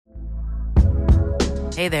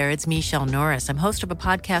Hey there, it's Michelle Norris. I'm host of a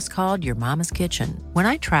podcast called Your Mama's Kitchen. When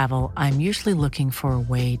I travel, I'm usually looking for a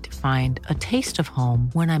way to find a taste of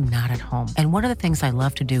home when I'm not at home. And one of the things I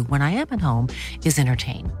love to do when I am at home is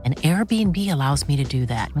entertain. And Airbnb allows me to do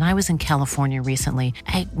that. When I was in California recently,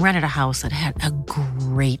 I rented a house that had a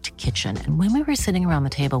great kitchen. And when we were sitting around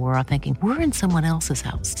the table, we were all thinking, we're in someone else's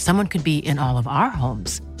house. Someone could be in all of our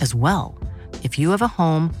homes as well. If you have a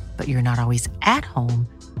home, but you're not always at home,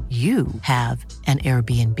 you have an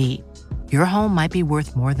Airbnb. Your home might be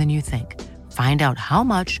worth more than you think. Find out how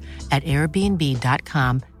much at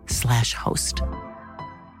airbnb.com/host.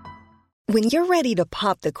 When you're ready to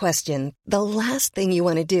pop the question, the last thing you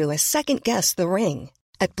want to do is second-guess the ring.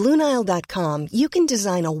 At BlueNile.com, you can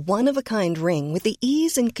design a one-of-a-kind ring with the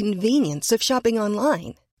ease and convenience of shopping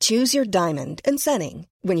online. Choose your diamond and setting.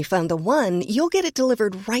 When you find the one, you'll get it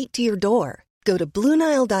delivered right to your door. Go to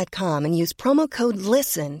BlueNile.com and use promo code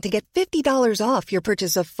LISTEN to get $50 off your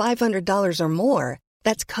purchase of $500 or more.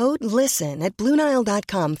 That's code LISTEN at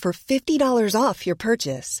BlueNile.com for $50 off your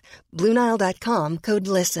purchase. BlueNile.com, code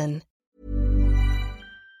LISTEN.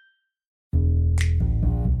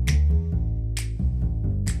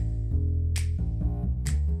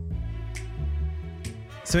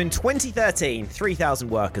 So in 2013, 3,000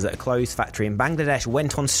 workers at a closed factory in Bangladesh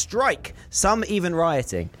went on strike, some even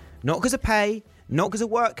rioting. Not because of pay, not because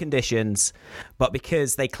of work conditions, but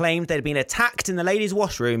because they claimed they'd been attacked in the ladies'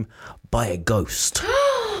 washroom by a ghost.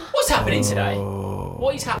 What's happening today?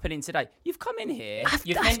 What is happening today? You've come in here,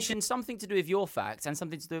 you've mentioned something to do with your facts and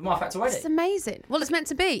something to do with my facts already. It's amazing. Well, it's meant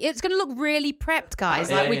to be. It's going to look really prepped,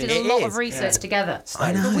 guys. Like we did a lot of research together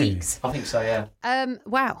for weeks. I think so, yeah.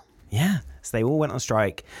 Wow. Yeah. So they all went on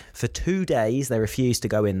strike. For 2 days, they refused to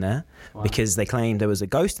go in there because they claimed there was a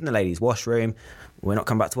ghost in the ladies' washroom. We're not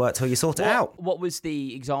coming back to work till you sort it out. What was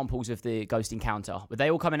the examples of the ghost encounter? Were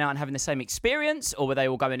they all coming out and having the same experience, or were they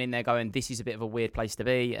all going in there going, this is a bit of a weird place to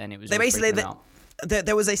be, and it was there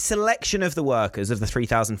was a selection of the workers, of the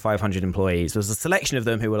 3,500 employees. There was a selection of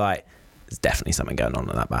them who were like, there's definitely something going on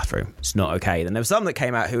in that bathroom. It's not okay. Then there were some that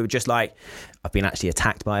came out who were just like, I've been actually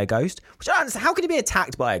attacked by a ghost. Which I don't understand. How can you be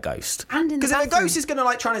attacked by a ghost? Because if a ghost is going to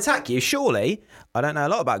try and attack you, surely, I don't know a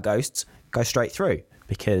lot about ghosts, go straight through.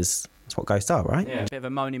 Because that's what ghosts are, right? Yeah, a bit of a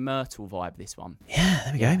Moaning Myrtle vibe, this one. Yeah,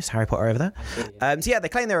 there we go. It's Harry Potter over there. They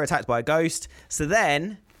claimed they were attacked by a ghost. So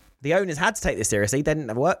then the owners had to take this seriously. They didn't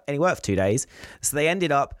have any work for 2 days. So they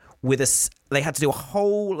ended up with they had to do a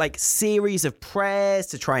whole series of prayers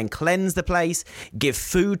to try and cleanse the place, give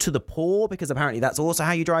food to the poor, because apparently that's also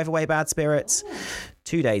how you drive away bad spirits.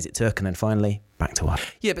 2 days it took, and then finally back to work.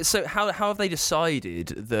 Yeah, but so how have they decided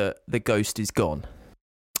that the ghost is gone?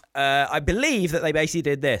 I believe that they basically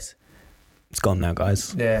did this. It's gone now,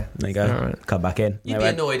 guys. Yeah. There you go. Right. Come back in. You'd be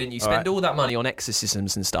annoyed, and you spend all that money on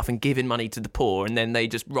exorcisms and stuff and giving money to the poor, and then they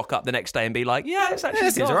just rock up the next day and be like, yeah, it's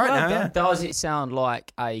actually seems all right now, yeah. Does it sound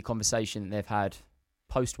like a conversation that they've had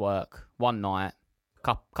post-work, one night,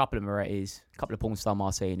 couple of Moretti's, couple of porn star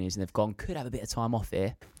martinis, and they've gone, could have a bit of time off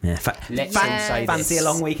here. Yeah. Fancy a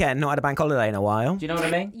long weekend, not had a bank holiday in a while. Do you know what I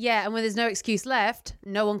mean? Yeah, and when there's no excuse left,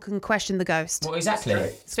 no one can question the ghost. Well, exactly.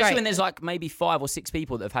 Especially when there's maybe 5 or 6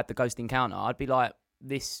 people that have had the ghost encounter. I'd be like,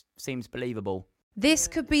 this seems believable. This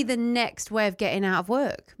could be the next way of getting out of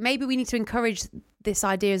work. Maybe we need to encourage this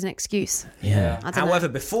idea as an excuse. Yeah. However,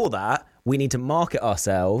 before that, we need to market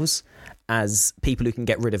ourselves as people who can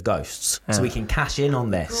get rid of ghosts, so we can cash in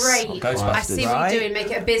on this. Great. I see what you're doing. Make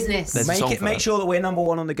it a business. Make sure that we're number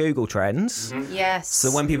one on the Google trends. Mm-hmm. Yes. So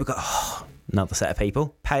when people go, another set of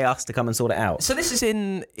people, pay us to come and sort it out. So this is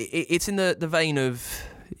in the vein of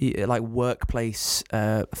workplace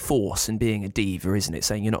force and being a diva, isn't it?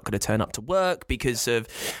 Saying you're not going to turn up to work because of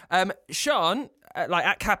Sean.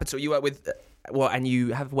 At Capital, you work with. And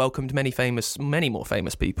you have welcomed many more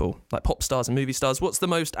famous people, like pop stars and movie stars. What's the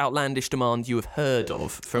most outlandish demand you have heard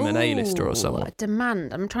of from an A-lister or someone? A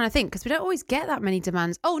demand. I'm trying to think, because we don't always get that many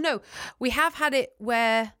demands. Oh, no. We have had it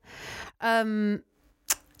where I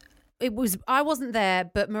wasn't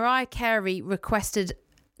there, but Mariah Carey requested...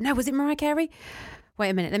 No, was it Mariah Carey?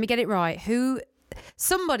 Wait a minute. Let me get it right.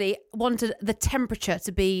 Somebody wanted the temperature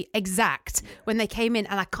to be exact when they came in,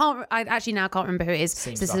 and I actually now can't remember who it is. So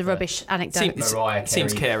this is a rubbish anecdote. It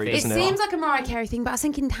seems Carey, doesn't it? It seems like a Mariah Carey thing, but I was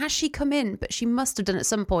thinking, has she come in? But she must have done at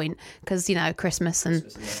some point, because, Christmas and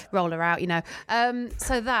roll her out,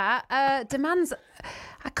 So that demands...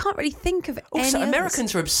 I can't really think of any Also, others.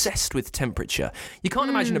 Americans are obsessed with temperature. You can't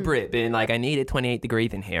imagine a Brit being like, I need it 28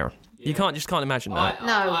 degrees in here. Yeah. You can't imagine that.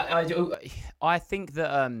 I think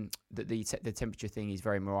that the temperature thing is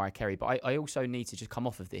very Mariah Carey, but I also need to just come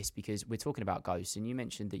off of this because we're talking about ghosts, and you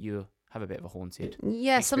mentioned that you have a bit of a haunted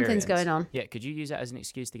Yeah, something's experience. going on. Yeah, could you use that as an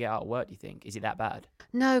excuse to get out of work, do you think? Is it that bad?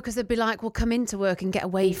 No, because they'd be like, well, come into work and get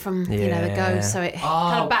away from, the Yeah. ghost. So it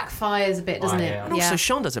kind of backfires a bit, doesn't it? yeah. And also,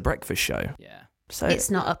 Sean does a breakfast show. Yeah. So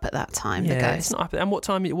It's not up at that time, the yeah, ghost. it's not up. And what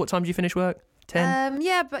time do you finish work? 10?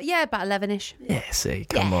 About 11ish. Yeah, see,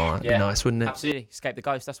 come on. That'd be nice, wouldn't it? Absolutely. Escape the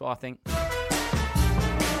ghost, that's what I think.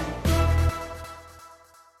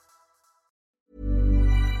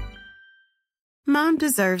 Mom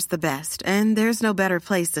deserves the best, and there's no better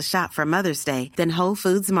place to shop for Mother's Day than Whole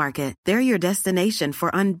Foods Market. They're your destination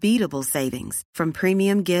for unbeatable savings, from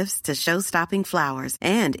premium gifts to show-stopping flowers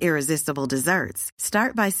and irresistible desserts.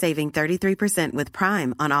 Start by saving 33% with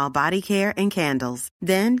Prime on all body care and candles.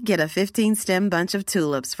 Then get a 15-stem bunch of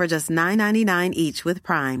tulips for just $9.99 each with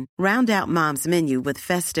Prime. Round out Mom's menu with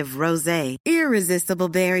festive rosé, irresistible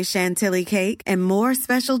berry chantilly cake, and more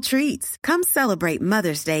special treats. Come celebrate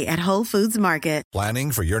Mother's Day at Whole Foods Market.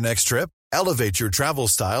 Planning for your next trip? Elevate your travel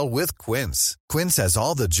style with Quince. Quince has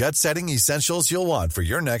all the jet-setting essentials you'll want for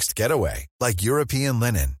your next getaway, like European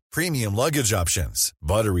linen, premium luggage options,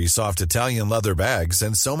 buttery soft Italian leather bags,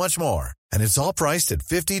 and so much more. And it's all priced at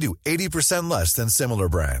 50 to 80% less than similar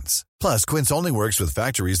brands. Plus, Quince only works with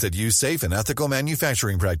factories that use safe and ethical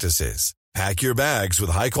manufacturing practices. Pack your bags with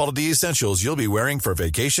high-quality essentials you'll be wearing for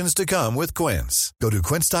vacations to come with Quince. Go to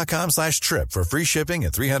quince.com/trip for free shipping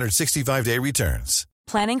and 365-day returns.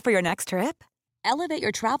 Planning for your next trip? Elevate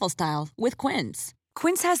your travel style with Quince.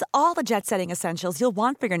 Quince has all the jet-setting essentials you'll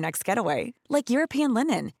want for your next getaway, like European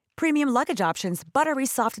linen, premium luggage options, buttery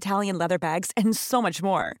soft Italian leather bags, and so much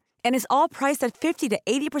more. And is all priced at 50 to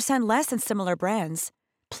 80% less than similar brands.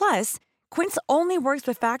 Plus, Quince only works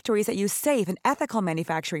with factories that use safe and ethical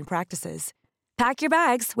manufacturing practices. Pack your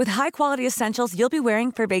bags with high-quality essentials you'll be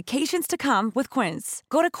wearing for vacations to come with Quince.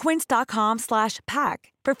 Go to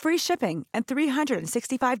quince.com/pack for free shipping and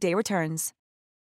 365-day returns.